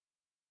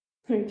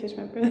Let me catch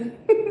my breath.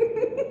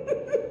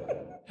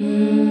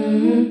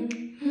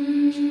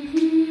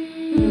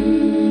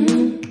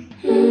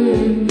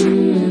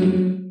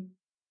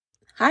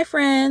 Hi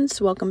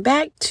friends, welcome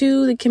back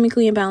to the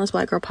Chemically Imbalanced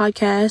Black Girl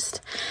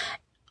podcast.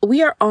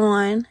 We are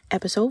on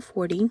episode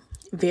 40.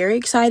 Very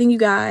exciting, you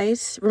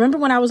guys. Remember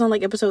when I was on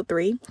like episode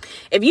 3?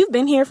 If you've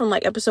been here from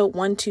like episode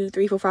 1, 2,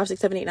 3, 4, 5,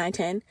 6, 7, 8, 9,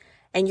 10,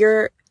 and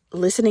you're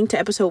listening to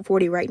episode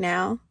 40 right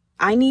now,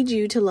 I need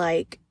you to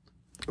like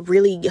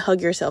really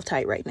hug yourself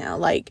tight right now.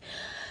 Like,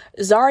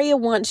 Zaria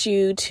wants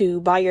you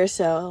to buy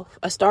yourself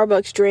a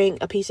Starbucks drink,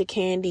 a piece of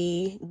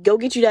candy, go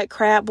get you that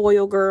crab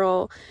boil,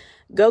 girl.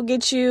 Go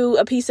get you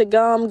a piece of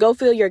gum. Go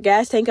fill your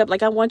gas tank up.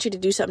 Like, I want you to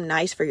do something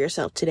nice for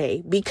yourself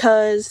today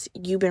because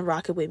you've been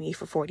rocking with me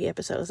for 40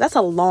 episodes. That's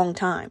a long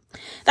time.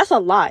 That's a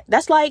lot.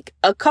 That's like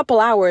a couple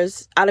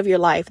hours out of your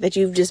life that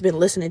you've just been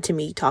listening to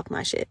me talk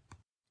my shit.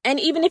 And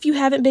even if you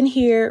haven't been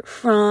here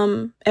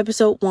from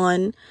episode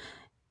 1,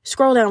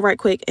 scroll down right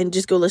quick and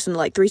just go listen to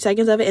like 3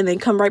 seconds of it and then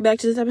come right back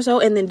to this episode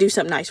and then do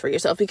something nice for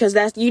yourself because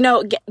that's, you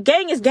know,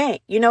 gang is gang.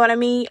 You know what I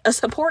mean? A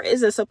support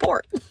is a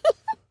support.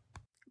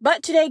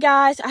 But today,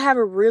 guys, I have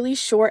a really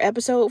short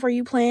episode for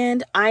you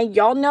planned.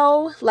 Y'all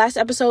know last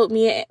episode,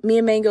 me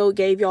and Mango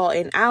gave y'all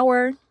an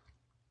hour.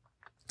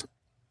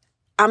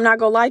 I'm not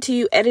gonna lie to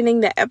you,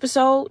 editing the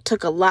episode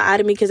took a lot out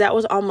of me because that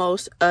was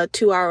almost a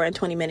 2-hour and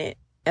 20-minute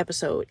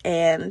episode.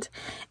 And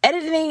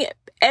editing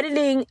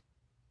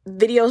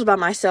videos by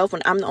myself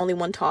when I'm the only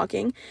one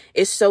talking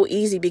is so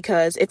easy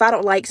because if I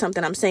don't like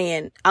something I'm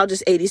saying, I'll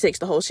just 86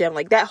 the whole shit. I'm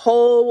like, that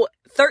whole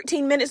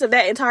 13 minutes of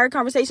that entire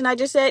conversation I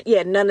just said,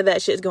 yeah, none of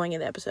that shit's going in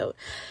the episode.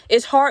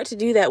 It's hard to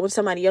do that when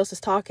somebody else is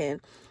talking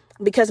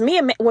because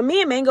when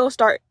me and Mango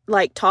start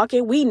like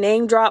talking, we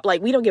name drop,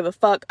 like we don't give a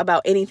fuck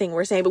about anything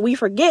we're saying, but we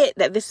forget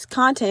that this is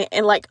content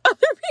and like other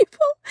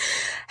people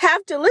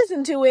have to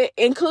listen to it,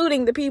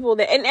 including the people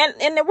that, and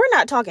we're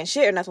not talking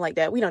shit or nothing like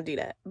that. We don't do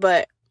that.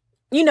 But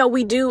you know,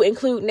 we do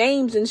include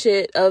names and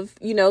shit of,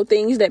 you know,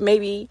 things that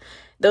maybe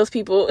those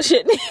people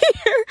shouldn't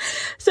hear.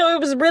 So it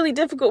was really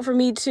difficult for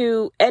me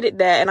to edit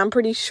that. And I'm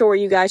pretty sure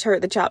you guys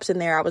heard the chops in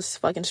there. I was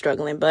fucking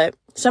struggling. But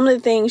some of the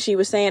things she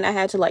was saying, I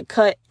had to like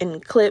cut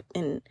and clip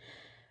and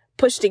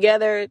push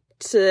together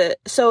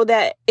so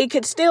that it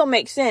could still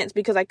make sense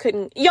because I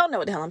couldn't. Y'all know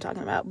what the hell I'm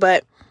talking about.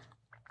 But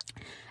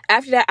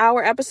after that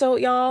hour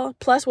episode, y'all,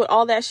 plus with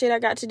all that shit I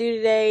got to do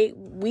today,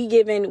 we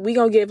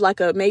gonna give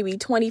like a maybe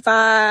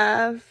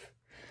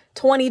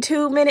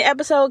 22-minute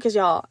episode because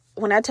y'all,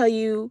 when I tell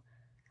you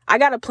I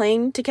got a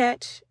plane to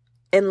catch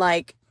in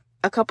like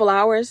a couple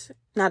hours,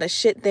 not a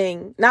shit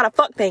thing, not a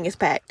fuck thing is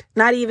packed.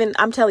 Not even,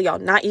 I'm telling y'all,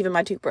 not even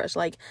my toothbrush.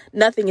 Like,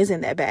 nothing is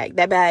in that bag.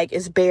 That bag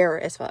is bare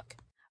as fuck.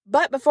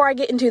 But before I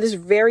get into this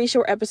very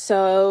short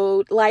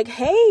episode, like,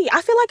 hey,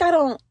 I feel like I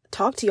don't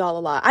talk to y'all a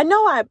lot. I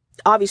know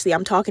obviously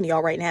I'm talking to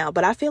y'all right now,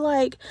 but I feel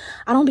like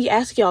I don't be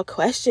asking y'all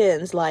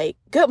questions like,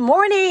 good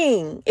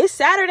morning, it's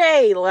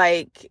Saturday,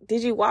 like,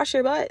 did you wash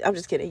your butt? I'm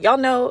just kidding. Y'all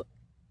know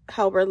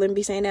how Berlin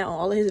be saying that on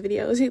all of his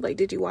videos. He's like,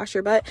 did you wash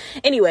your butt?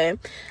 Anyway,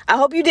 I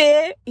hope you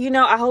did. You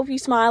know, I hope you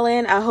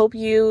smiling. I hope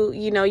you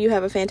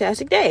have a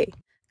fantastic day.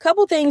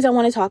 Couple things I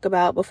want to talk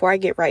about before I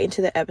get right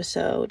into the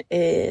episode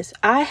is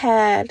I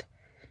have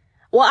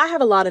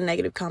a lot of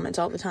negative comments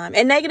all the time,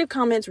 and negative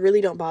comments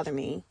really don't bother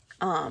me.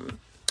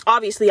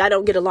 Obviously I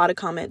don't get a lot of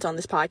comments on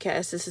this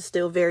podcast. This is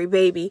still very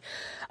baby.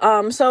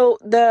 So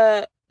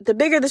the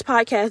bigger this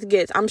podcast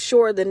gets, I'm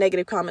sure the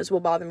negative comments will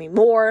bother me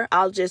more.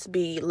 I'll just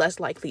be less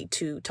likely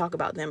to talk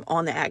about them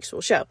on the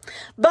actual show.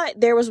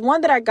 But there was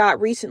one that I got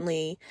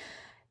recently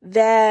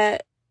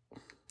that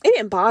it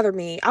didn't bother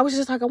me. I was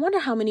just like, I wonder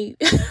how many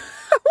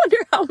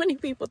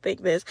people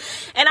think this.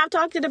 And I've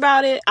talked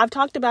about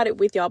it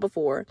with y'all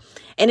before.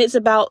 And it's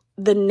about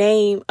the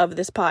name of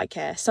this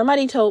podcast.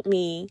 Somebody told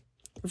me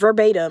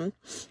verbatim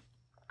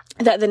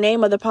that the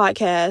name of the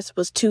podcast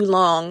was too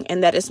long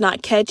and that it's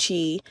not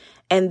catchy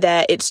and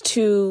that it's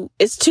too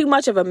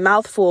much of a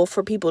mouthful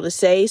for people to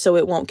say, so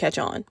it won't catch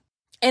on.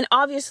 And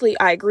obviously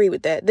I agree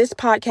with that. This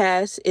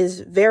podcast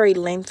is very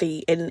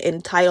lengthy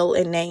in title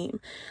and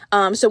name.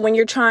 So when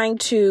you're trying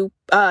to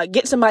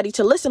get somebody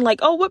to listen,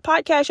 like, oh, what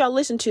podcast y'all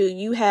listen to?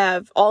 You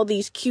have all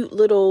these cute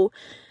little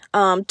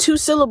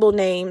 2-syllable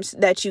names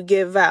that you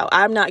give out.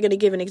 I'm not going to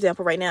give an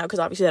example right now because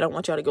obviously I don't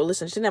want y'all to go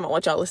listen to them. I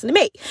want y'all to listen to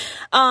me.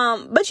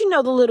 But you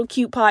know, the little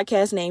cute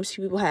podcast names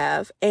people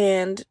have.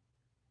 And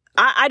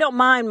I don't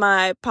mind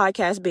my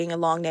podcast being a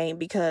long name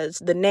because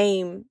the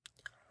name,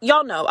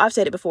 y'all know, I've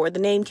said it before, the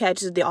name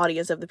catches the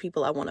audience of the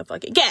people I want to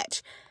fucking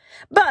catch.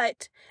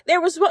 But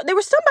there was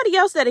somebody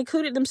else that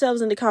included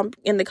themselves in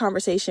the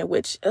conversation,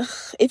 which,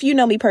 if you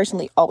know me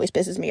personally, always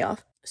pisses me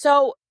off.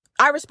 So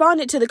I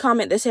responded to the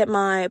comment that said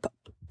my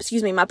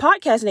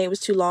podcast name was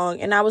too long.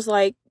 And I was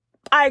like,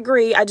 I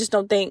agree. I just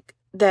don't think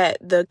that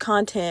the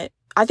content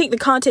I think the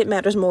content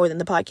matters more than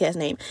the podcast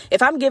name.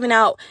 If I'm giving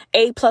out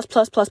A+++++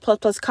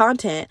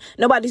 content,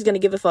 nobody's going to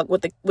give a fuck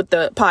what the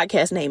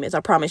podcast name is.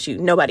 I promise you,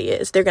 nobody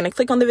is. They're going to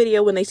click on the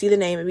video when they see the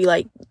name and be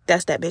like,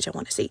 that's that bitch I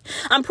want to see.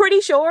 I'm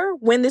pretty sure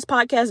when this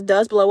podcast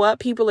does blow up,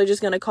 people are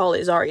just going to call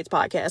it Zaria's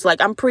podcast.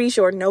 Like, I'm pretty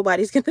sure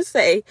nobody's going to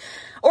say,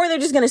 or they're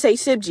just going to say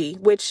CIBG,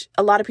 which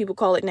a lot of people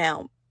call it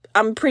now.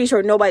 I'm pretty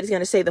sure nobody's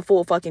going to say the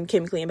full fucking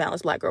Chemically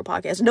Imbalanced Black Girl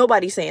podcast.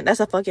 Nobody's saying that's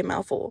a fucking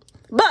mouthful.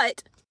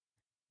 But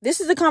this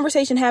is a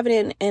conversation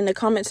happening in the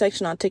comment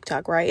section on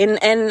TikTok, right?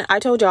 And I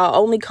told y'all I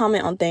only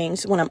comment on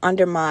things when I'm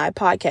under my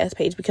podcast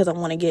page because I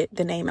want to get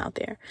the name out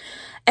there.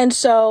 And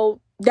so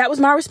that was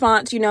my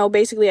response.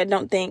 Basically, I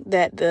don't think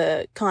that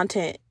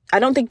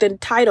the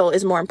title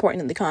is more important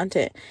than the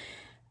content.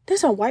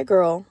 There's a white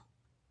girl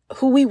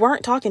who we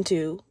weren't talking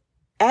to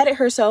added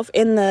herself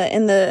in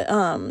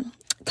the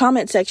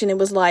comment section. It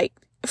was like,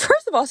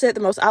 first of all, said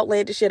the most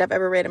outlandish shit I've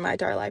ever read in my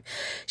entire life.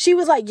 She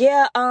was like,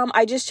 yeah,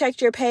 I just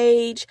checked your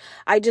page.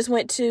 I just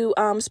went to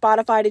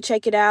Spotify to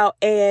check it out.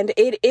 And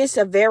it is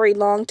a very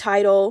long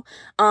title.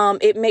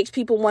 It makes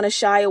people want to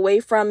shy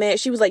away from it.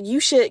 She was like, you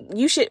should,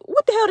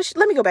 what the hell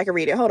let me go back and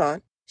read it. Hold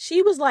on.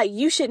 She was like,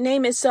 you should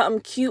name it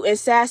something cute and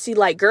sassy,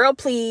 like girl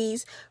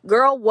please,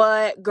 girl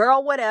what,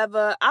 girl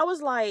whatever. I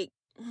was like,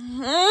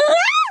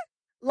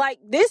 like,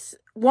 this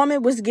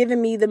woman was giving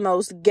me the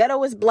most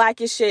ghettoest,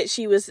 blackest shit.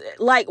 She was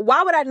like,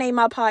 why would I name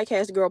my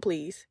podcast Girl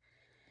Please?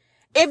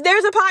 If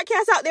there's a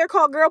podcast out there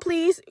called Girl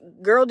Please,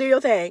 girl, do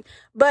your thing.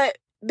 But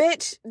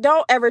bitch,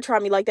 don't ever try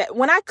me like that.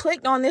 When I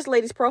clicked on this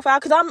lady's profile,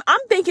 because I'm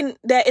thinking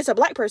that it's a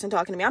black person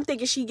talking to me. I'm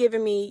thinking she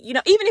giving me,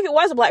 even if it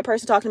was a black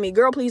person talking to me,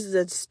 Girl Please is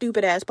a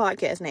stupid ass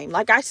podcast name.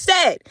 Like I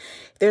said,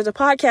 if there's a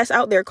podcast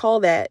out there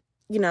called that,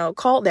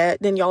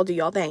 then y'all do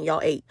y'all thing.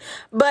 Y'all ate.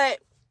 But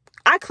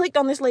I clicked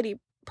on this lady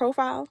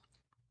profile.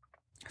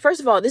 First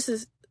of all, this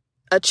is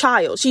a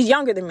child. She's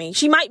younger than me.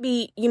 She might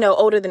be,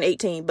 older than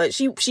 18, but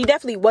she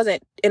definitely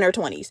wasn't in her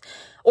 20s,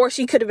 or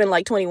she could have been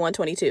like 21,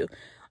 22.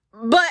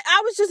 But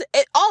I was just,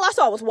 all I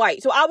saw was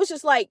white. So I was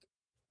just like,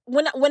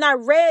 when I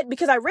read,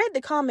 because I read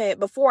the comment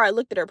before I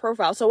looked at her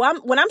profile. So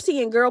when I'm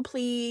seeing girl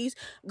please,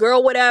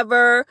 girl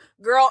whatever,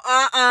 girl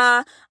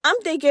I'm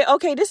thinking,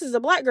 okay, this is a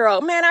black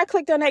girl. Man, I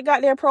clicked on that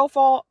goddamn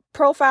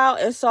profile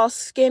and saw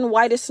skin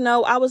white as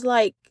snow. I was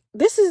like,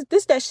 this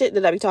that shit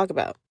that I be talking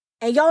about.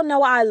 And y'all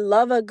know I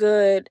love a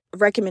good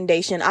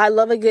recommendation. I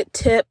love a good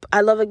tip.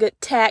 I love a good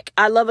tack.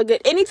 I love a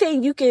good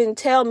anything you can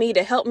tell me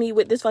to help me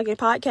with this fucking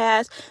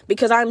podcast,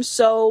 because I'm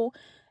so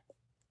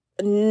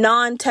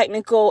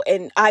non-technical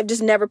and I've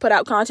just never put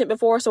out content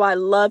before. So I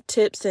love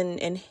tips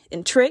and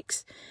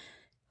tricks.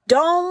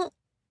 Don't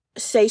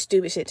say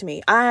stupid shit to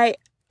me. I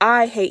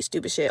hate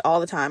stupid shit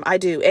all the time. I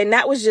do. And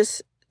that was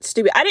just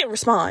stupid. I didn't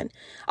respond,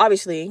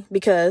 obviously,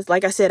 because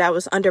like I said, I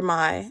was under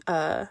my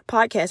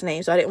podcast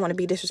name, so I didn't want to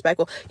be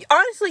disrespectful.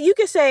 Honestly, you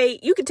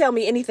could tell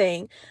me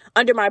anything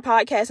under my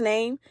podcast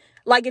name.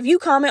 Like, if you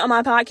comment on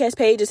my podcast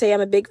page and say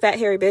I'm a big fat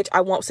hairy bitch,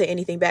 I won't say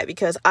anything back,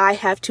 because I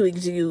have to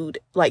exude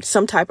like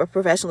some type of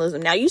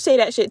professionalism. Now, you say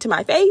that shit to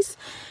my face,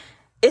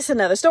 it's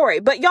another story.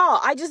 But y'all,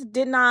 I just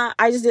didn't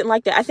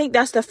like that. I think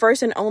that's the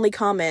first and only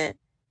comment.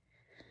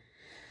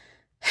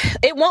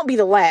 It won't be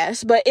the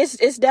last, but it's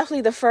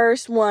definitely the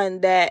first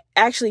one that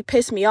actually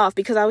pissed me off,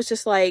 because I was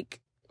just like,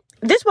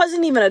 this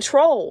wasn't even a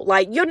troll.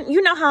 Like,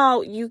 you know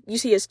how you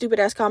see a stupid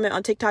ass comment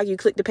on TikTok, you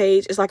click the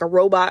page, it's like a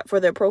robot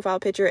for their profile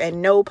picture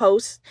and no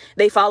posts.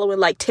 They following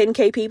like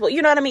 10K people.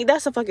 You know what I mean?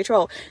 That's a fucking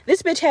troll.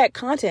 This bitch had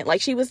content.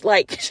 Like, she was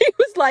like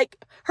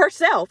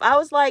herself. I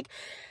was like,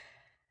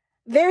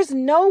 there's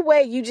no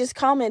way you just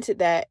commented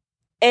that.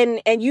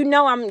 And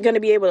I'm going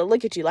to be able to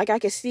look at you. Like, I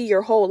can see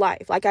your whole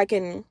life. Like,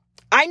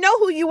 I know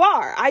who you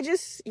are. I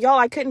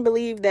couldn't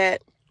believe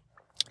that.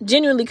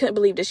 Genuinely couldn't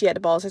believe that she had the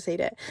balls to say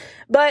that.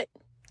 But,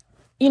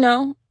 we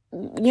live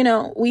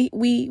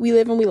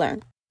and we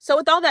learn. So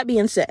with all that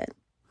being said,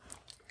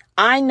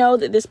 I know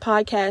that this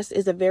podcast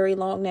is a very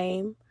long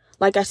name.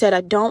 Like I said,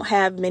 I don't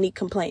have many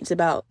complaints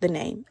about the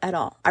name at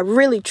all. I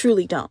really,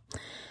 truly don't.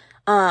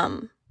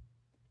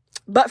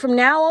 But from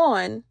now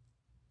on,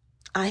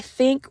 I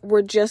think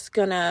we're just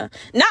gonna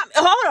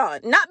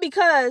not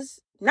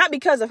because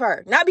of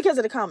her, not because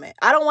of the comment.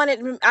 I don't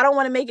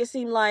want to make it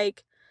seem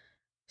like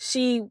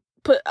she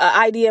put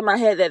an idea in my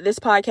head that this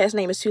podcast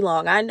name is too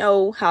long. I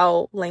know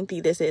how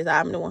lengthy this is.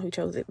 I'm the one who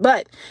chose it.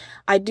 But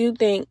I do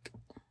think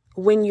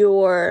when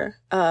you're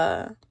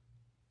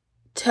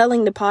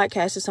telling the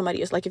podcast to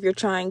somebody else, like if you're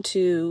trying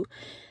to,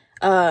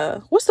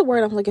 what's the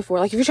word I'm looking for?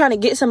 Like if you're trying to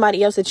get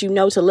somebody else that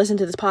to listen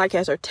to this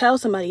podcast, or tell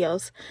somebody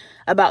else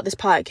about this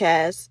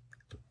podcast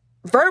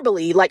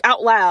verbally, like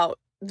out loud,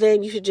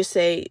 then you should just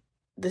say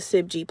the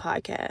CIBG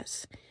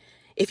podcast.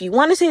 If you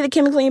want to say the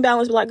Chemically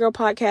Imbalanced Black Girl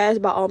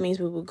podcast, by all means,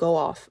 we will go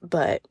off.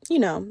 But,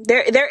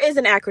 there is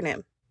an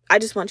acronym. I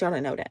just want y'all to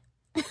know that.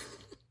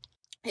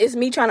 It's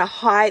me trying to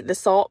hide the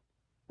salt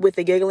with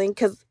the giggling,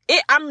 because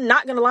I'm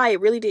not going to lie, it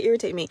really did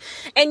irritate me.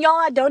 And y'all,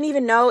 I don't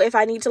even know if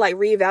I need to like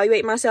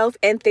reevaluate myself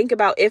and think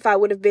about if I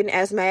would have been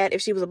as mad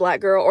if she was a black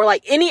girl, or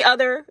like any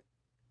other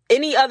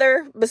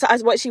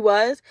besides what she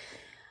was.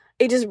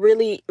 it just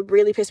really,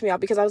 really pissed me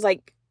off because I was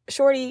like,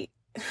 shorty,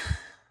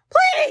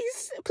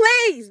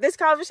 please, this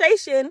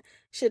conversation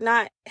should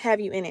not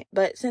have you in it.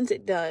 But since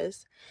it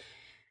does,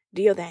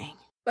 do your thing.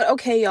 But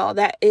okay, y'all,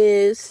 that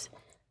is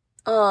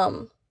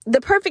the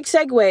perfect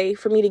segue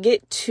for me to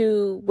get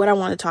to what I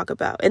want to talk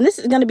about. And this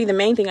is going to be the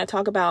main thing I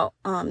talk about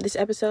this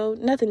episode.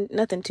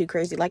 Nothing too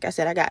crazy. Like I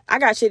said, I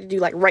got shit to do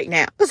like right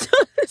now. So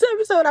this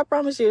episode, I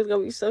promise you, is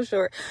going to be so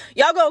short.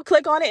 Y'all go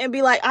click on it and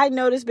be like, I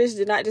know this bitch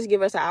did not just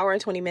give us an hour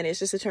and 20 minutes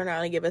just to turn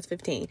around and give us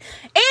 15.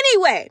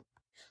 Anyway,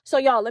 so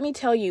y'all, let me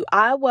tell you,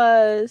 I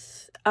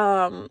was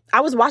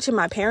watching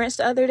my parents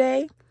the other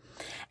day,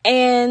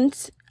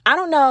 and I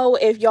don't know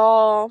if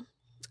y'all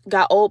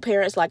got old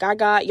parents like I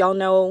got. Y'all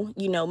know,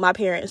 my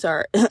parents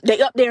are,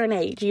 they up there in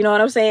age, you know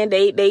what I'm saying?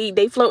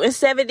 They float in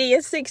 70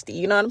 and 60,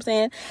 you know what I'm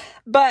saying?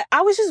 But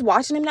I was just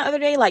watching them the other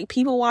day, like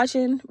people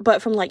watching,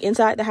 but from like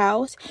inside the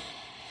house.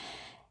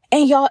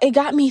 And y'all, it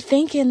got me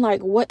thinking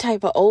like what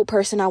type of old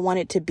person I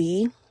wanted to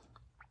be,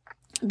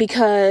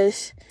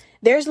 because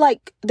there's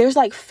like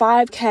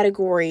 5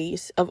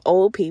 categories of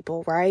old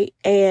people, right?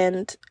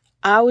 And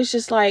I was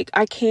just like,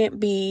 I can't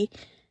be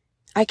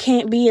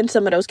in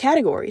some of those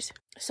categories.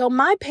 So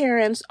my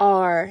parents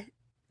are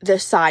the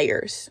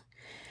sires.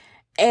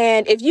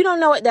 And if you don't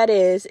know what that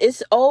is,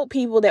 it's old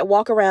people that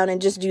walk around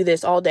and just do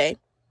this all day.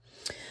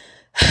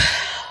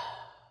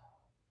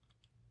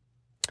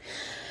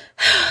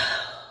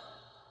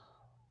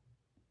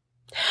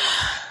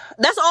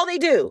 That's all they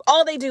do.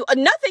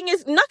 Nothing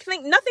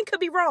could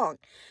be wrong.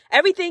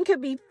 Everything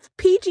could be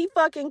peachy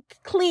fucking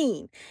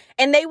clean.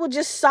 And they will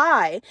just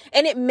sigh.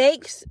 And it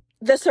makes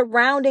the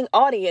surrounding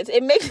audience,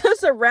 it makes the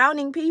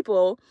surrounding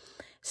people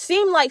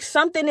seem like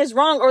something is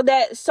wrong, or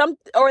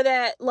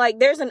that like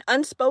there's an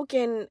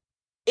unspoken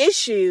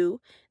issue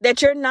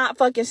that you're not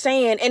fucking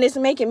saying, and it's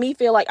making me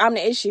feel like I'm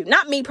the issue.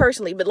 Not me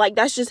personally, but like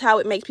that's just how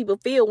it makes people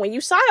feel when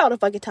you sigh all the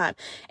fucking time.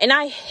 And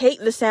I hate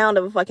the sound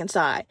of a fucking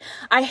sigh.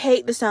 I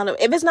hate the sound of,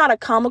 if it's not a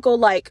comical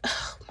like,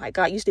 oh my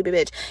God, you stupid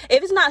bitch.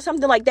 If it's not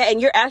something like that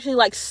and you're actually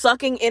like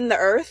sucking in the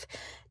earth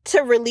to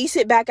release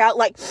it back out,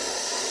 like,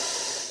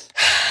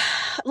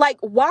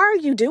 why are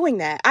you doing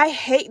that? I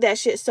hate that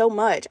shit so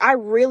much. I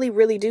really,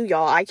 really do,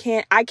 y'all. I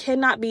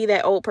cannot be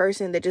that old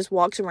person that just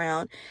walks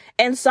around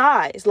and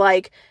sighs.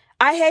 Like,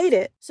 I hate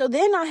it. So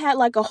then I had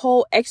like a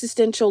whole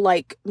existential,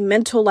 like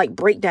mental, like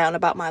breakdown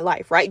about my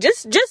life, right?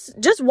 Just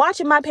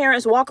watching my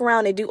parents walk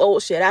around and do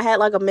old shit. I had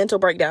like a mental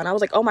breakdown. I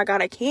was like, oh my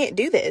God, I can't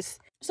do this.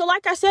 So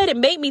like I said, it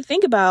made me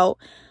think about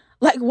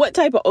like what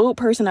type of old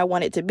person I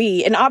wanted to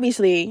be. And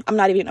obviously I'm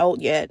not even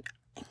old yet.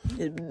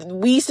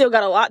 We still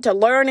got a lot to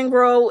learn and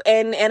grow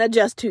and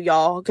adjust to,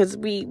 y'all, because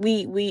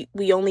we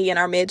only in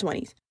our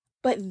mid-20s.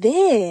 But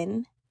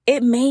then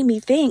it made me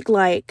think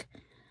like,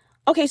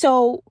 okay,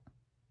 so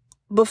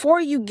before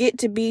you get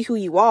to be who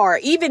you are,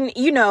 even,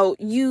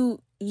 you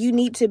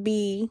need to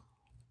be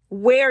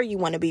where you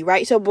want to be,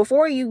 right? So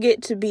before you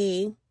get to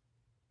be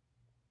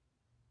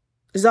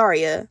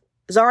Zaria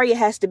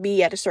has to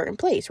be at a certain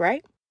place,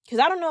 right?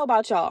 Because I don't know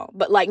about y'all,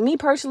 but like me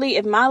personally,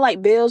 if my like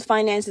bills,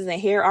 finances,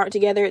 and hair aren't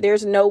together,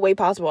 there's no way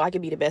possible I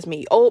could be the best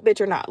me, old bitch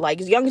or not.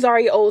 Like young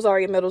Zaria, old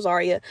Zaria, middle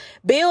Zaria,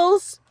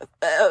 bills,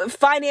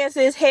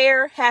 finances,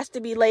 hair has to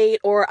be laid,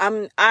 or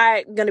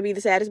I gonna be the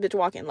saddest bitch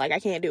walking. Like I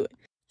can't do it.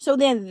 So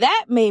then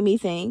that made me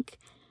think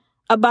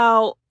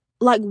about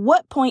like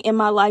what point in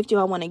my life do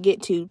I want to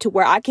get to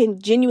where I can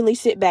genuinely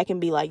sit back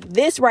and be like,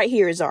 this right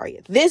here is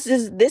Zaria. This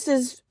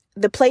is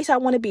the place I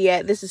want to be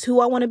at. This is who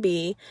I want to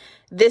be.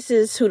 This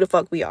is who the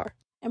fuck we are.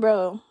 And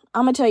bro,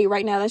 I'm gonna tell you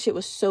right now, that shit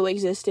was so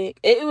exhausting.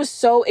 It was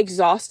so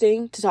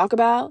exhausting to talk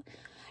about.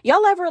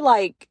 Y'all ever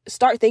like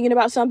start thinking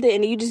about something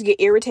and you just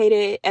get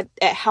irritated at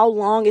how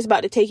long it's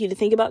about to take you to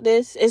think about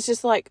this? It's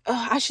just like,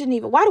 I shouldn't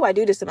even, why do I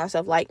do this to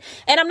myself? Like,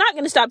 and I'm not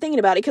gonna stop thinking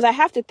about it because I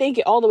have to think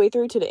it all the way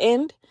through to the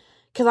end.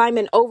 Because I'm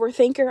an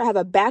overthinker. I have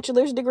a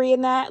bachelor's degree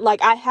in that.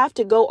 Like, I have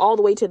to go all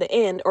the way to the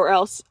end or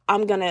else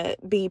I'm going to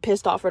be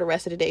pissed off for the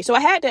rest of the day. So I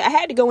had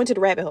to go into the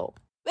rabbit hole.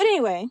 But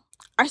anyway,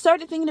 I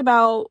started thinking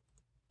about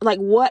like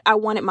what I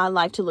wanted my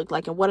life to look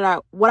like and what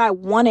I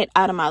wanted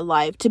out of my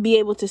life to be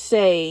able to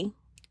say,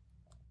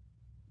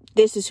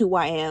 this is who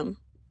I am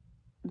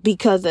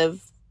because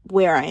of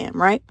where I am,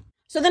 right?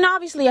 So then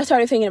obviously I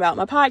started thinking about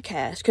my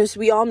podcast because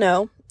we all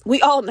know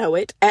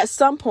it at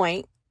some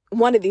point.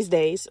 One of these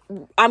days,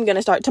 I'm going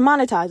to start to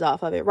monetize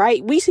off of it,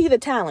 right? We see the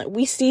talent.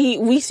 We see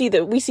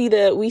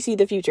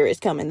the future is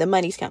coming. The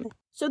money's coming.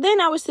 So then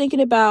I was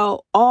thinking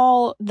about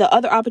all the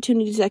other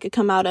opportunities that could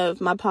come out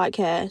of my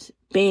podcast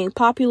being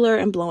popular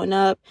and blowing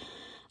up,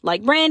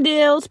 like brand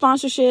deals,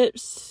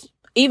 sponsorships,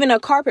 even a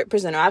carpet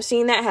presenter. I've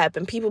seen that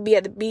happen. People be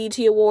at the BET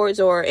Awards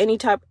or any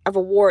type of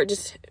award,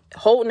 just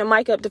holding the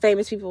mic up to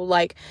famous people,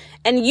 like,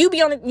 and you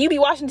be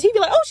watching TV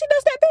like, oh, she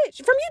does that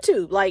bitch from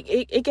YouTube. Like,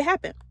 it can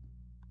happen.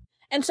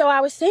 And so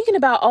I was thinking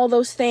about all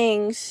those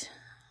things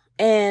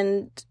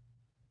and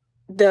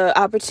the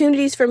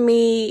opportunities for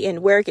me and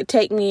where it could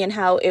take me and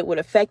how it would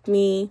affect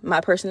me, my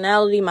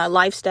personality, my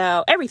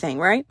lifestyle, everything,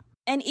 right?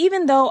 And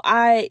even though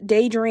I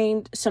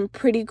daydreamed some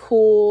pretty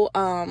cool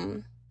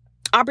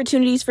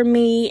opportunities for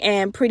me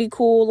and pretty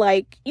cool,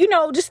 like,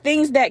 just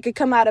things that could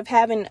come out of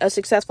having a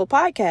successful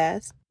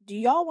podcast. Do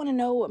y'all want to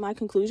know what my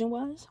conclusion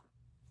was?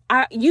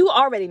 You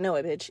already know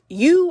it, bitch.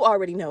 You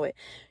already know it.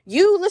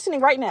 You listening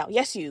right now.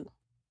 Yes, you.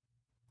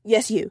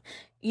 Yes, you.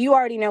 You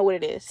already know what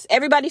it is.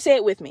 Everybody say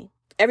it with me.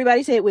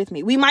 Everybody say it with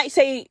me. We might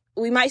say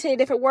a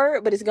different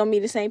word, but it's going to be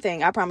the same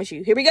thing. I promise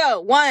you. Here we go.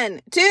 1,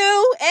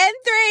 2, and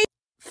 3.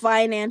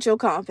 Financial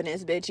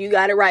confidence, bitch. You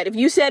got it right. If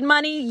you said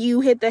money,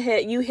 you hit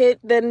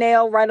the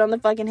nail right on the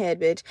fucking head,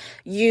 bitch.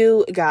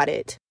 You got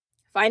it.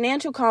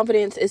 Financial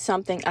confidence is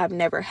something I've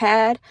never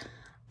had.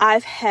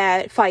 I've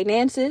had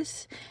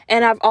finances,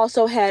 and I've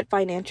also had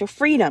financial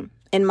freedom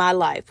in my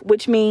life,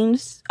 which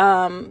means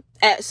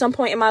at some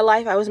point in my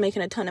life, I was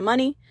making a ton of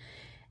money,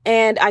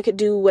 and I could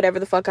do whatever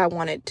the fuck I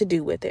wanted to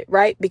do with it,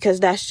 right?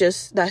 Because that's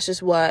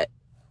just what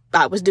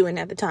I was doing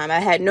at the time. I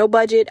had no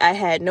budget. I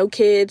had no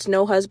kids,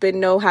 no husband,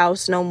 no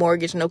house, no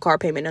mortgage, no car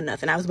payment, no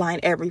nothing. I was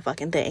buying every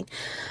fucking thing.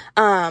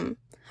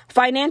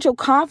 Financial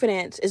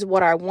confidence is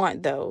what I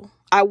want, though.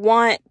 I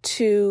want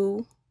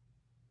to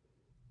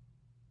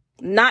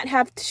not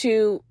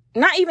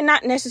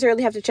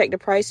necessarily have to check the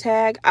price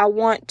tag. I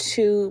want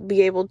to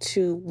be able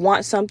to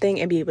want something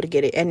and be able to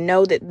get it and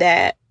know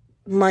that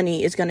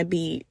money is going to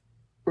be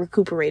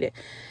recuperated.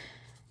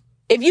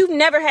 If you've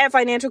never had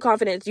financial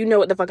confidence, you know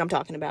what the fuck I'm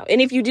talking about.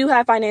 And if you do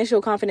have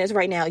financial confidence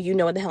right now, you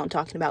know what the hell I'm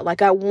talking about.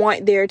 Like, I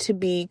want there to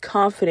be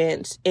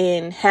confidence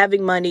in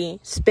having money,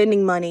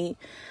 spending money,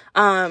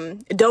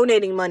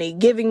 donating money,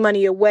 giving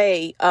money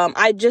away.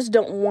 I just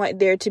don't want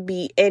there to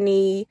be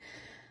any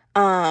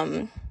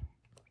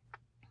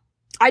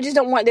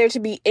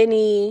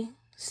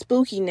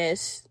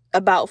spookiness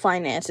about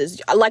finances.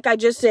 Like I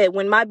just said,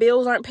 when my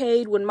bills aren't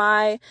paid,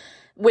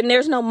 when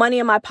there's no money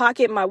in my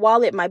pocket, my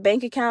wallet, my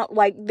bank account,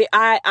 like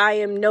I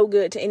am no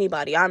good to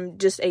anybody. I'm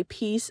just a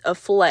piece of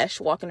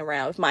flesh walking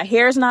around. If my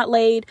hair's not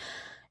laid,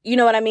 you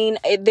know what I mean?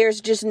 There's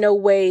just no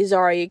way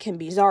Zaria can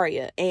be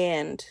Zaria.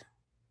 And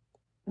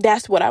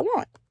that's what I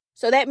want.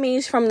 So that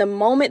means from the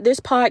moment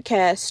this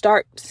podcast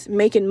starts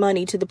making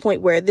money to the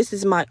point where this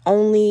is my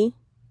only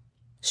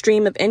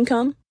stream of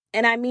income.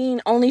 And I mean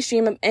only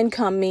stream of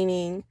income,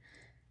 meaning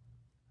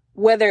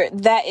whether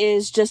that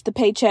is just the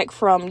paycheck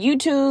from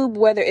YouTube,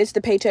 whether it's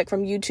the paycheck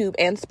from YouTube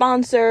and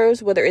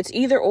sponsors, whether it's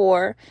either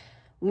or.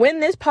 When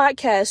this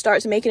podcast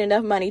starts making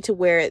enough money to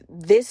where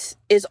this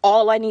is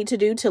all I need to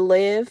do to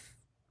live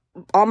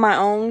on my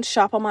own,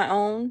 shop on my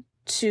own,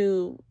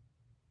 to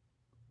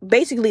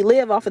basically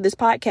live off of this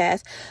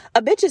podcast,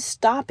 a bitch is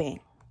stopping.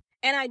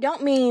 And I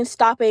don't mean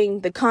stopping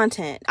the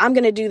content. I'm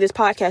going to do this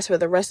podcast for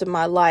the rest of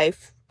my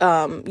life,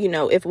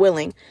 if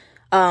willing.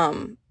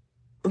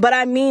 But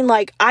I mean,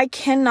 like, I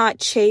cannot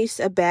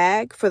chase a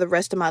bag for the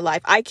rest of my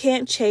life. I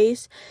can't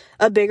chase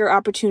a bigger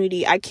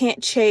opportunity. I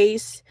can't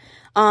chase,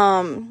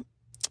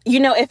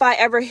 if I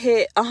ever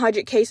hit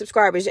 100K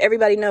subscribers,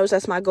 everybody knows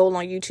that's my goal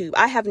on YouTube.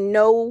 I have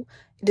no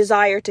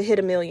desire to hit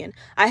 1 million.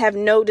 I have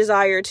no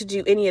desire to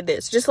do any of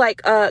this. Just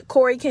like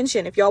Corey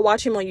Kenshin, if y'all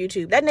watch him on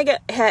YouTube, that nigga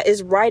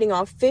is riding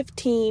off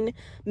 15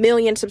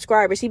 million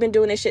subscribers. He's been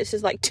doing this shit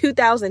since like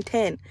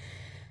 2010.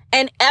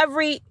 And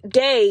every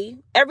day,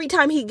 every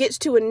time he gets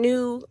to a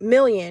new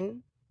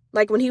million,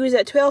 like when he was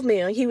at 12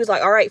 million, he was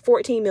like, all right,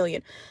 14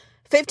 million,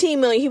 15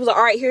 million. He was like,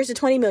 all right, here's the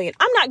 20 million.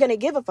 I'm not going to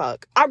give a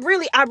fuck. I'm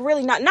really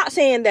not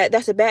saying that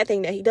that's a bad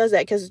thing that he does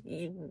that,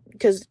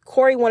 because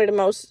Corey, one of the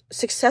most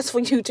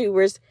successful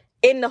YouTubers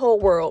in the whole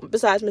world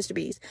besides Mr.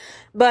 Beast.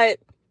 But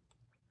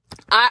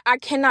I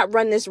cannot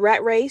run this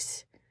rat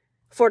race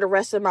for the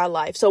rest of my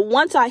life. So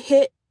once I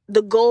hit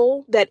the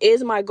goal that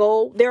is my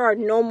goal, there are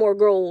no more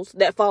goals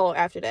that follow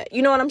after that.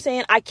 You know what I'm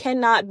saying? I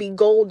cannot be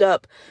goaled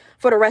up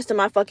for the rest of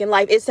my fucking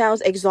life. It sounds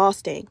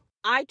exhausting.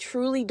 I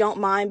truly don't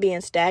mind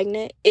being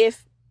stagnant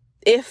if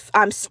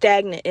I'm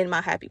stagnant in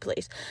my happy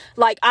place.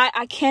 Like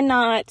I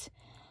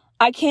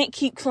can't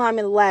keep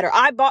climbing the ladder.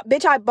 I bought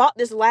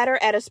this ladder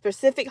at a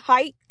specific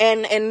height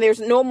and there's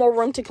no more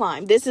room to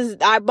climb.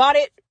 I bought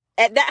it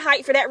at that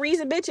height for that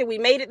reason, bitch, and we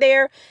made it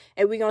there,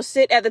 and we're gonna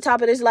sit at the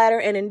top of this ladder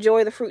and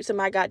enjoy the fruits of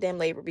my goddamn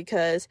labor,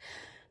 because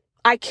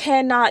I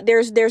cannot,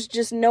 there's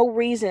just no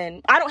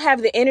reason. I don't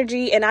have the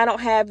energy, and I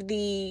don't have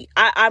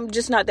I'm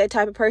just not that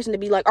type of person to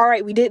be like, all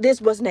right, we did this,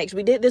 what's next?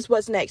 We did this,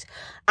 what's next?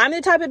 I'm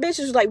the type of bitch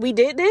who's like, we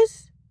did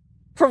this?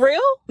 For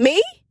real?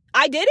 Me?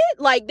 I did it?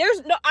 Like, I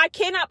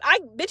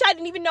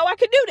didn't even know I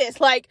could do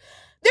this. Like,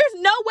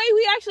 there's no way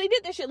we actually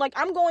did this shit. Like,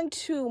 I'm going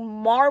to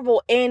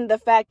marvel in the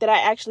fact that I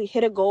actually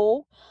hit a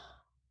goal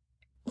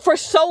for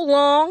so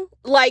long.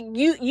 Like,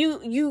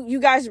 you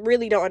guys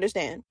really don't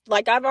understand.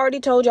 Like, I've already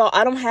told y'all,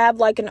 I don't have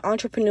like an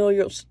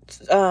entrepreneurial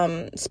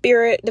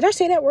spirit. Did I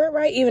say that word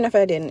right? Even if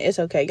I didn't, it's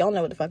okay. Y'all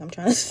know what the fuck I'm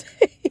trying to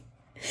say.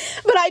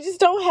 But I just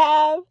don't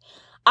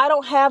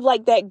have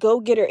like that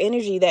go-getter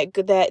energy,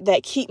 that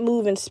keep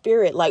moving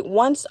spirit. Like,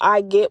 once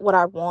I get what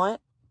I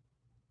want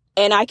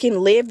and I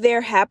can live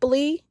there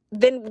happily,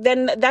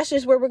 then that's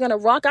just where we're going to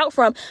rock out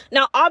from.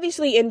 Now,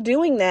 obviously, in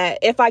doing that,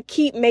 if I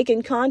keep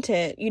making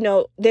content,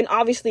 then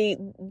obviously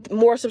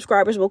more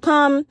subscribers will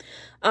come,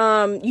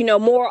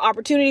 more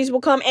opportunities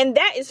will come, and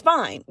that is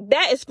fine.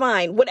 That is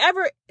fine.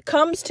 Whatever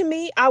comes to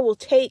me, I will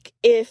take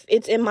if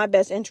it's in my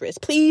best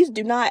interest. Please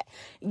do not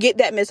get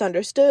that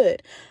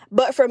misunderstood.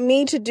 But for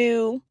me to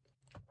do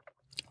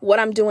what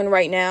I'm doing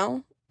right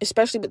now,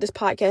 especially with this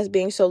podcast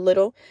being so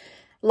little,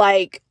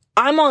 like,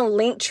 I'm on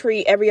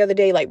Linktree every other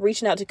day, like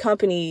reaching out to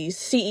companies,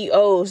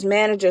 CEOs,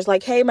 managers,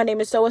 like, hey, my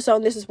name is so-and-so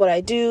and this is what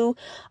I do.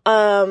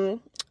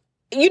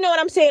 You know what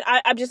I'm saying?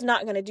 I'm just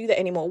not going to do that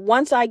anymore.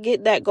 Once I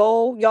get that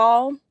goal,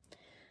 y'all,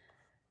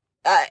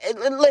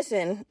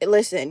 listen,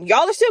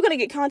 y'all are still going to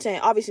get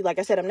content. Obviously, like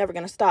I said, I'm never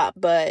going to stop,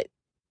 but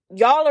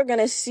y'all are going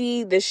to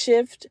see the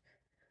shift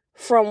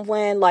from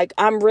when, like,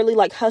 I'm really,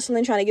 like,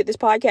 hustling, trying to get this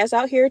podcast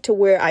out here to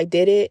where I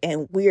did it,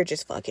 and we're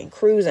just fucking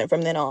cruising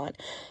from then on.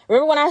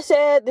 Remember when I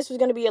said this was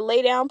going to be a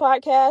lay down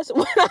podcast?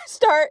 When I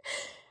start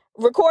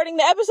recording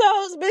the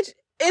episodes,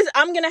 bitch,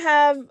 I'm going to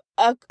have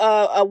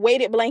a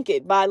weighted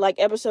blanket by, like,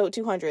 episode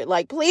 200.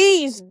 Like,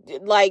 please,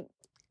 like,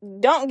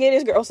 don't get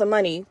this girl some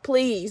money.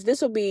 Please,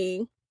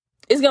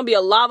 it's going to be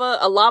a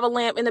lava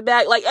lamp in the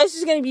back. Like, it's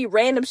just going to be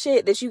random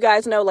shit that you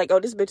guys know, like, oh,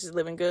 this bitch is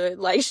living good.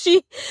 Like,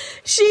 she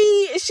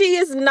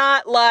is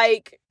not,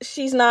 like,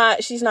 she's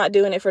not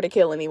doing it for the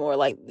kill anymore.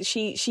 Like,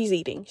 she's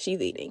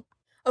eating.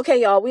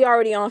 Okay, y'all, we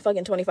already on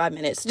fucking 25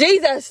 minutes.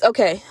 Jesus.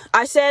 Okay.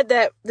 I said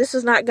that this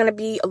is not going to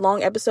be a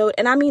long episode,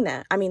 and I mean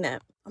that.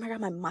 Oh my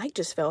God, my mic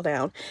just fell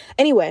down.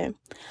 Anyway,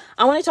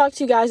 I want to talk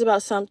to you guys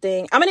about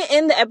something. I'm going to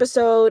end the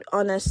episode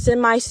on a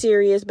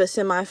semi-serious but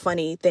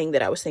semi-funny thing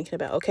that I was thinking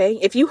about, okay?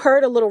 If you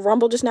heard a little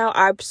rumble just now,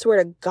 I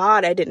swear to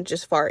God I didn't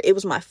just fart. It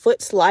was my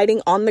foot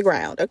sliding on the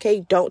ground, okay?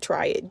 Don't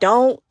try it.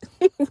 Don't.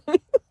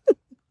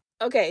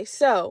 Okay,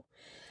 so,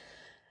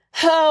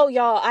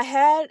 y'all,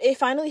 it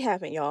finally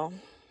happened, y'all.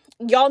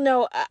 Y'all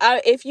know,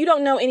 if you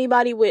don't know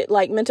anybody with,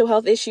 like, mental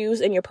health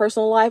issues in your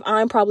personal life,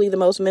 I'm probably the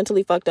most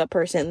mentally fucked up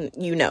person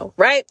you know,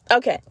 right?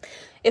 Okay.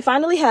 It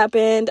finally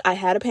happened. I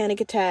had a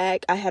panic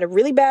attack. I had a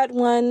really bad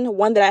one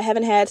that I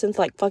haven't had since,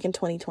 like, fucking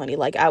 2020.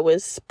 Like, I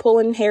was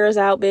pulling hairs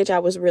out, bitch. I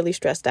was really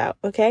stressed out,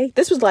 okay?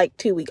 This was, like,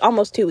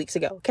 almost 2 weeks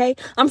ago, okay?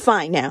 I'm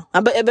fine now.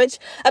 A bitch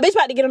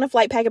about to get on a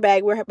flight, pack a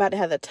bag. We're about to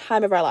have the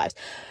time of our lives.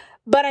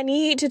 But I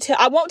need to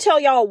I won't tell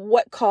y'all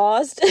what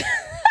caused...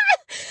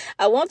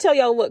 I won't tell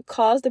y'all what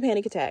caused the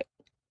panic attack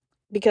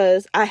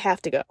because I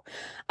have to go.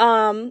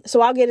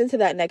 So I'll get into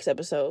that next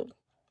episode.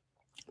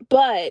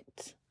 But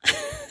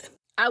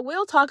I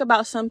will talk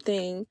about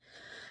something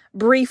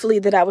briefly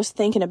that I was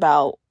thinking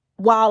about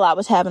while I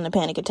was having the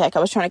panic attack. I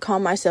was trying to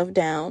calm myself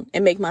down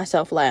and make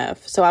myself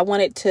laugh. So I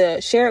wanted to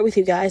share it with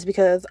you guys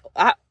because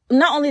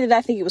not only did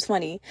I think it was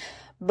funny,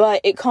 but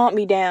it calmed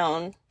me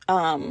down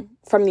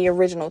from the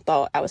original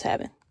thought I was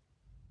having.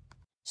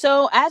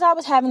 So as I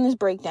was having this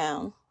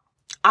breakdown,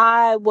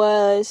 I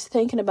was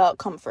thinking about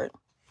comfort,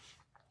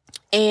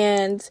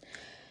 and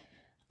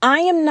I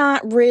am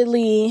not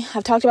really,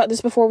 I've talked about this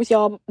before with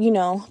y'all,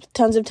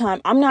 tons of time.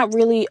 I'm not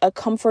really a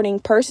comforting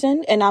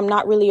person, and I'm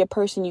not really a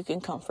person you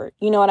can comfort.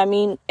 You know what I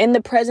mean? In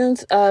the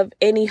presence of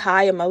any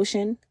high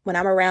emotion, when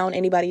I'm around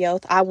anybody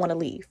else, I want to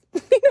leave,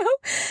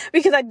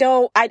 because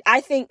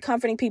I think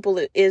comforting people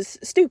is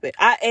stupid.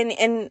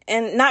 And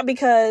not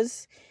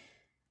because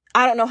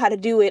I don't know how to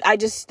do it. I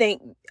just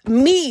think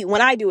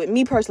when I do it,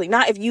 me personally,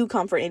 not if you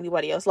comfort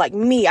anybody else, like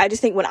me, I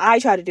just think when I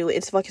try to do it,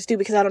 it's fucking stupid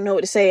because I don't know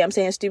what to say. I'm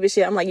saying stupid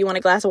shit. I'm like, you want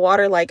a glass of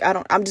water? Like,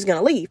 I'm just going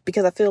to leave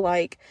because I feel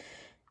like,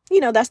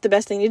 that's the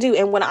best thing to do.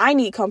 And when I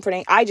need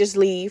comforting, I just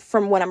leave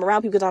from when I'm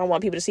around people because I don't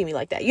want people to see me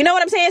like that. You know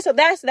what I'm saying? So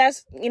that's what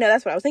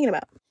I was thinking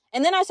about.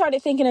 And then I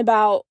started thinking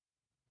about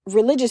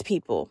religious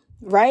people,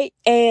 right?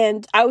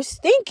 And I was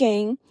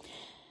thinking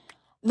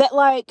that,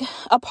 like,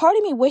 a part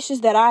of me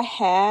wishes that I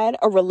had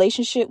a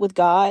relationship with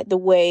God the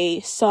way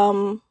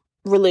some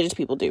religious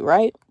people do,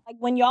 right? Like,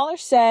 when y'all are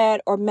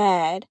sad or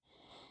mad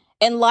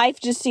and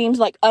life just seems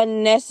like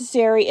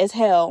unnecessary as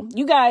hell,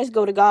 you guys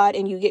go to God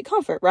and you get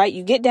comfort, right?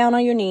 You get down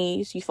on your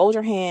knees, you fold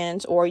your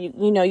hands, or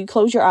you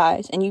close your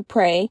eyes and you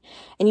pray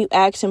and you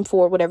ask him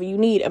for whatever you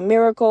need, a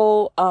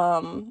miracle,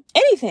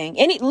 anything,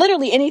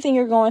 literally anything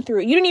you're going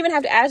through. You don't even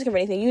have to ask him for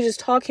anything. You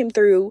just talk him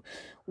through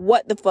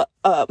what the fuck,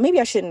 maybe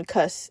I shouldn't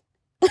cuss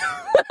when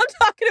I'm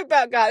talking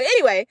about God.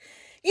 Anyway,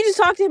 you just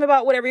talk to him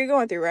about whatever you're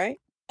going through,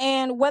 right?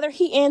 And whether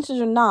he answers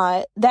or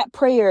not, that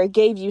prayer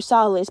gave you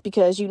solace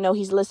because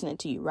he's listening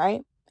to you,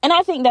 right? And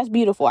I think that's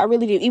beautiful. I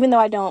really do. Even though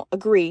I don't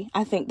agree,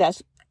 I think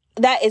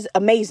that is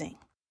amazing.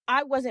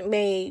 I wasn't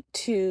made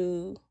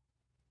to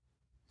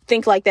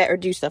think like that or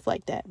do stuff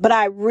like that. But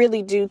I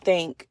really do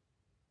think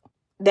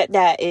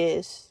that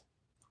is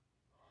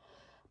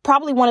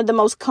probably one of the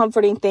most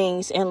comforting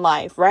things in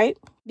life, right?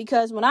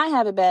 Because when I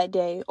have a bad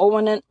day, or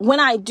when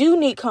I do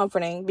need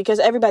comforting, because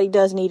everybody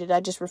does need it, I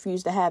just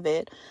refuse to have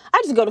it,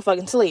 I just go to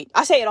fucking sleep.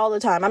 I say it all the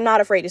time. I'm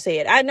not afraid to say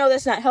it. I know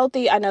that's not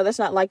healthy. I know that's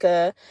not like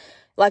an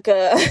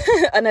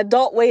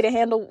adult way to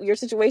handle your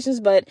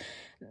situations, but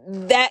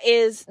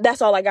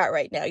that's all I got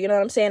right now. You know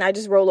what I'm saying? I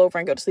just roll over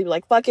and go to sleep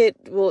like, fuck it.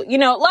 Well,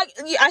 like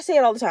I say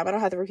it all the time. I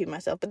don't have to repeat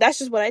myself, but that's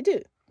just what I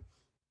do.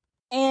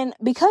 And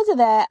because of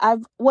that,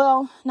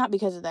 not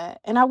because of that,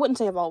 and I wouldn't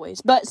say I've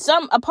always, but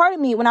a part of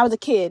me when I was a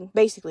kid,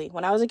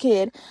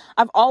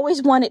 I've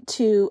always wanted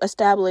to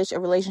establish a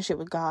relationship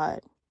with God.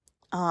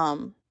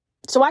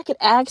 So I could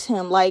ask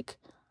him, like,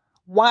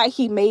 why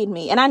he made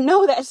me. And I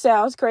know that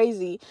sounds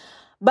crazy,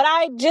 but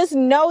I just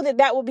know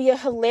that would be a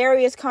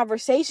hilarious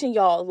conversation,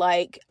 y'all.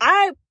 Like,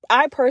 I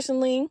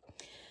personally,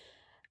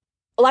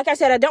 like I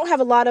said, I don't have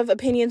a lot of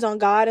opinions on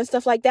God and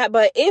stuff like that,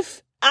 but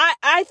if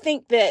I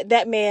think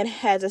that man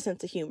has a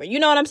sense of humor. You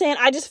know what I'm saying?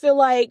 I just feel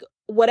like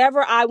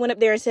whatever I went up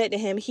there and said to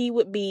him, he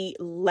would be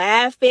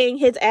laughing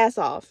his ass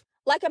off.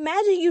 Like,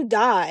 imagine you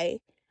die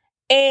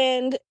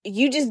and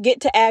you just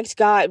get to ask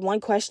God one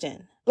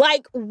question.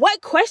 Like,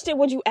 what question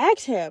would you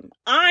ask him?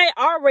 I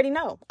already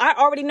know. I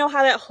already know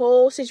how that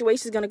whole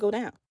situation is going to go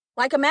down.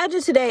 Like,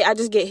 imagine today I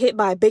just get hit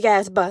by a big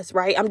ass bus,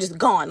 right? I'm just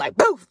gone. Like,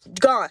 boof,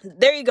 gone.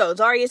 There you go.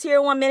 Zaria's here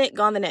 1 minute,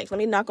 gone the next. Let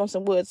me knock on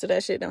some wood so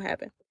that shit don't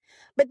happen.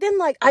 But then,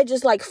 like, I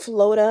just, like,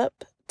 float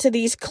up to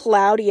these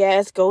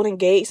cloudy-ass Golden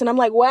Gates. And I'm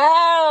like,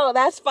 wow,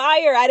 that's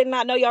fire. I did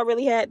not know y'all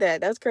really had that.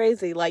 That's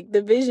crazy. Like,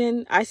 the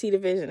vision, I see the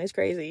vision. It's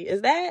crazy.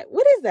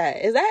 What is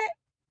that? Is that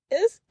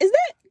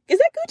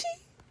Gucci?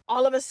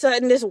 All of a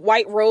sudden, this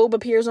white robe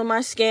appears on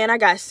my skin. I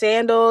got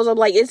sandals. I'm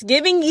like, it's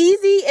giving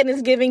Yeezy and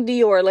it's giving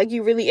Dior. Like,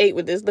 you really ate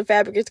with this. The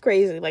fabric is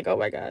crazy. Like, oh,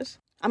 my gosh.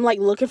 I'm, like,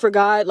 looking for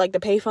God, like, the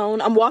payphone.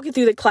 I'm walking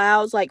through the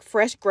clouds, like,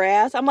 fresh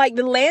grass. I'm like,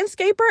 the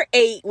landscaper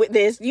ate with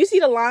this. You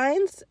see the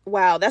lines?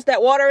 Wow, that's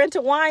that water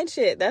into wine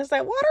shit. That's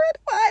that water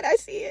into wine. I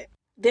see it.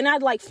 Then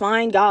I'd, like,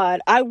 find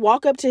God. I'd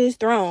walk up to his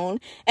throne,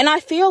 and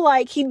I feel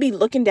like he'd be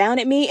looking down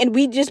at me, and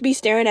we'd just be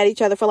staring at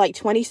each other for, like,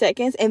 20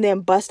 seconds, and then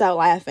bust out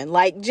laughing.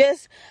 Like,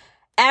 just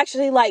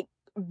actually, like,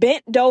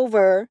 bent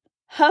over,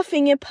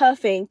 huffing and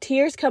puffing,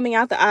 tears coming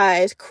out the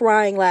eyes,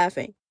 crying,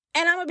 laughing.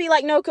 And I'm gonna be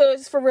like, no,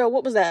 cuz, for real,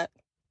 what was that?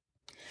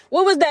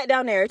 What was that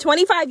down there?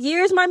 25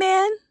 years, my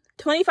man?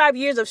 25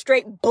 years of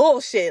straight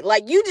bullshit.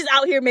 Like, you just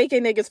out here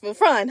making niggas for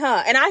fun,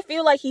 huh? And I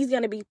feel like he's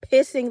going to be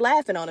pissing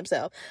laughing on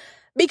himself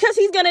because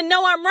he's going to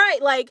know I'm right.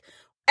 Like,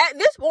 at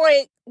this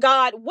point,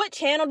 God, what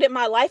channel did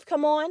my life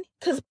come on?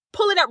 Because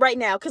pull it up right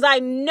now, because I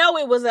know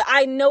it was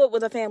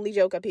a family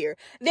joke up here.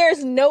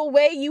 There's no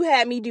way you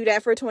had me do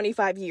that for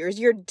 25 years.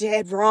 You're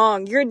dead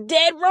wrong. You're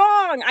dead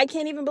wrong. I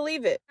can't even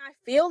believe it. I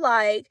feel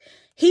like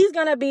he's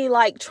going to be,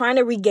 like, trying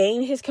to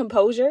regain his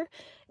composure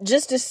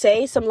just to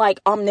say some, like,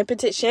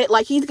 omnipotent shit.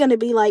 Like, he's gonna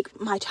be like,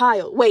 my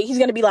child. Wait, he's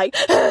gonna be like,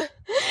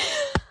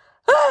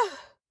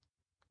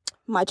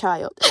 my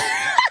child.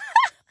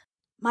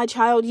 My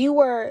child, you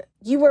were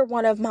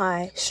one of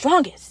my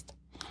strongest.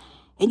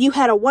 And you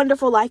had a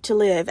wonderful life to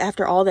live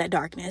after all that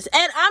darkness.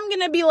 And I'm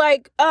gonna be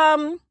like,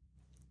 okay,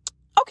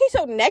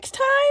 so next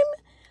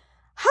time,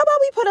 how about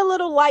we put a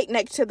little light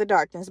next to the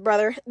darkness,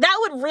 brother? That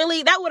would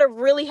have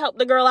really helped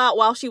the girl out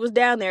while she was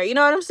down there. You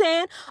know what I'm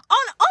saying?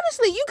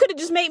 Honestly, you could have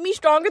just made me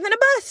stronger than a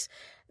bus.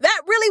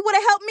 That really would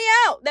have helped me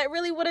out. That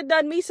really would have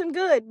done me some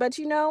good. But,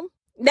 now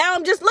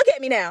I'm just, look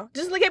at me now.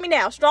 Just look at me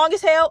now. Strong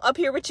as hell up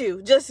here with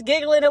you. Just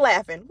giggling and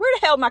laughing. Where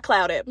the hell my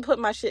cloud at? And put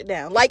my shit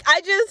down. Like,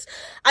 I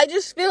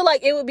just feel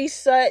like it would be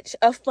such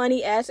a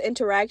funny ass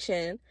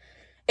interaction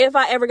if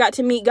I ever got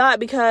to meet God,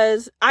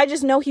 because I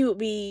just know he would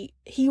be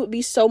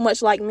so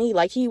much like me.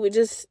 Like, he would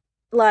just,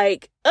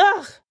 like,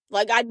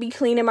 like, I'd be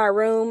cleaning my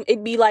room.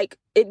 It'd be like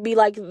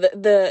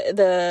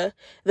the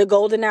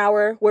golden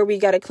hour where we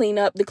got to clean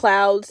up the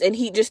clouds, and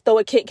he'd just throw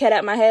a Kit Kat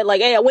at my head.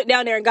 Like, hey, I went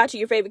down there and got you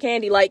your favorite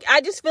candy. Like, I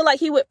just feel like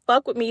he would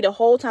fuck with me the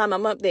whole time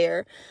I'm up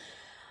there.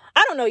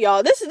 I don't know,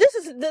 y'all. This is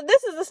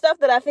the stuff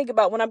that I think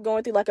about when I'm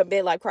going through, like, a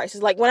midlife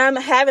crisis. Like, when I'm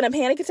having a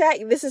panic attack,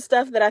 this is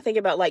stuff that I think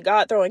about, like,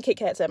 God throwing Kit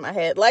Kats at my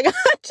head. Like,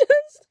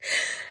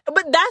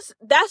 but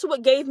that's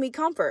what gave me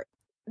comfort.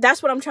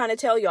 That's what I'm trying to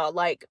tell y'all.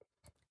 Like,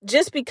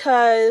 just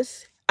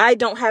because I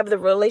don't have the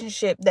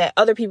relationship that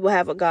other people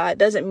have with God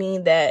doesn't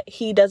mean that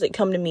he doesn't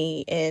come to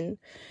me in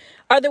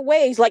other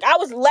ways. Like, I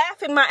was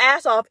laughing my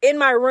ass off in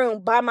my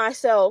room by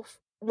myself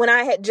when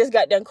I had just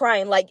got done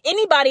crying. Like,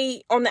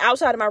 anybody on the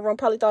outside of my room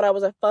probably thought I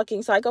was a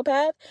fucking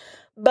psychopath.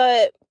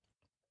 But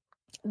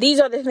these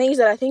are the things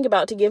that I think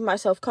about to give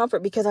myself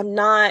comfort, because I'm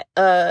not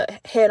a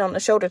head on the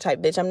shoulder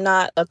type bitch. I'm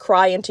not a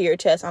cry into your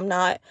chest. I'm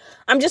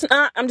just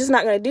not going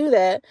to do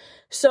that.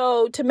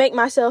 So to make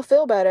myself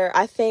feel better,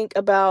 I think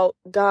about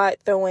God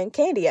throwing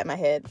candy at my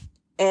head,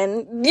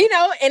 and, and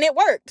it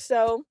worked.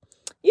 So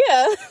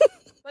yeah.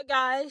 But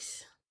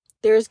guys,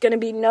 there's going to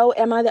be no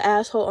Am I the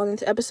Asshole on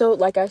this episode.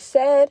 Like I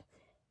said,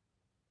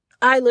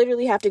 I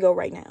literally have to go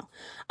right now.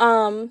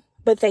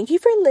 But thank you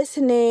for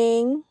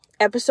listening.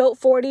 Episode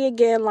 40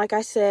 again, like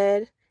I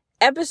said.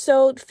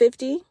 Episode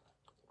 50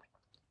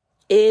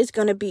 is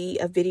going to be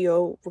a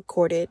video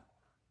recorded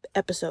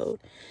episode.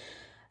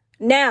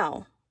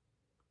 Now,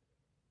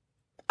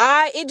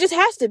 it just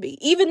has to be.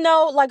 Even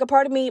though, like, a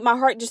part of me, my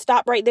heart just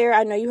stopped right there.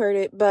 I know you heard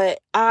it, but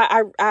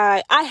I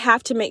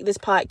have to make this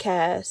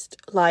podcast,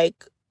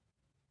 like,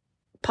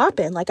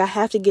 popping. Like, I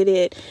have to get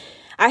it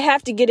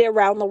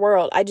around the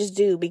world. I just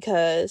do,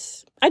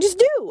 because I just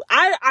do.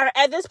 I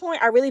at this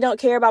point, I really don't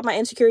care about my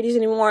insecurities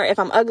anymore. If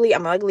I'm ugly,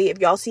 I'm ugly. If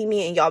y'all see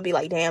me and y'all be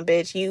like, damn,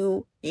 bitch,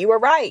 you were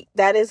right.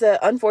 That is an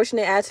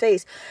unfortunate ass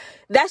face.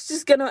 That's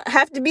just gonna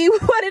have to be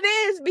what it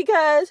is,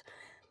 because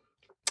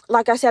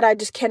like I said, I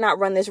just cannot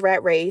run this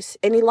rat race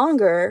any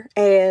longer.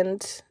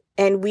 And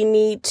we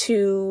need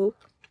to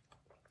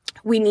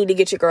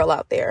get your girl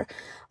out there.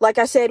 Like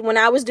I said, when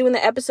I was doing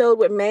the episode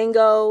with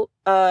Mango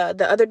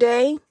the other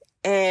day,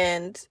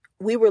 and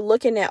we were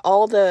looking at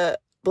all the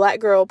Black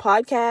girl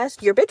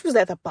podcasts, your bitch was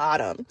at the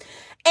bottom.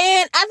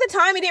 And at the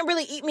time, it didn't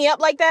really eat me up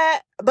like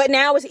that, but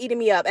now it's eating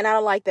me up, and I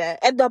don't like that.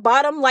 At the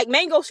bottom, like,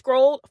 Mango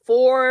scrolled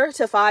 4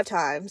 to 5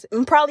 times,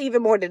 and probably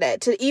even more than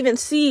that, to even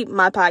see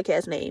my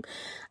podcast name.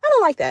 I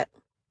don't like that.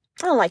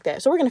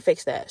 So we're going to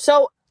fix that.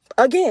 So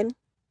again,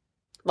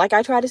 like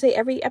I try to say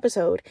every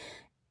episode,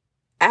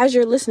 as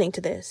you're listening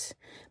to this,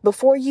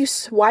 before you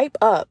swipe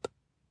up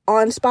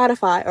on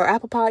Spotify or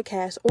Apple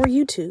Podcasts or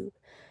YouTube,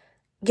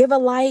 give a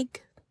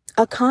like,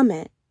 a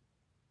comment,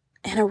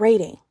 and a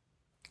rating.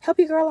 Help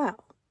your girl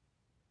out.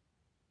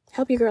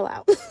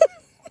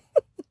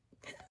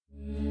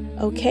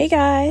 Okay,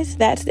 guys,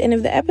 that's the end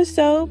of the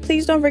episode.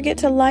 Please don't forget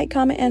to like,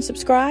 comment, and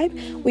subscribe.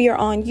 We are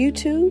on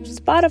YouTube,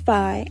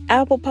 Spotify,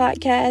 Apple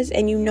Podcasts,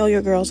 and you know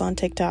your girl's on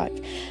TikTok.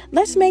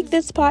 Let's make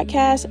this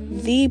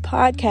podcast the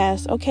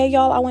podcast. Okay,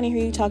 y'all? I want to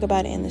hear you talk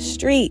about it in the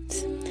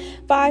streets.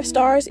 5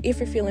 stars if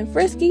you're feeling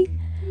frisky,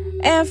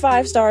 and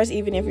 5 stars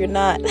even if you're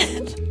not.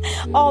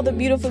 All the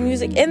beautiful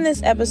music in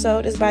this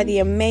episode is by the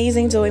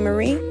amazing Zoe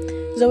Marie.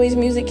 Zoe's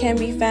music can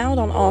be found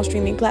on all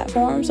streaming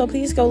platforms, so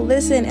please go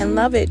listen and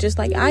love it just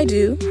like I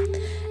do.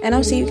 And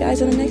I'll see you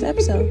guys in the next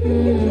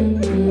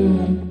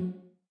episode.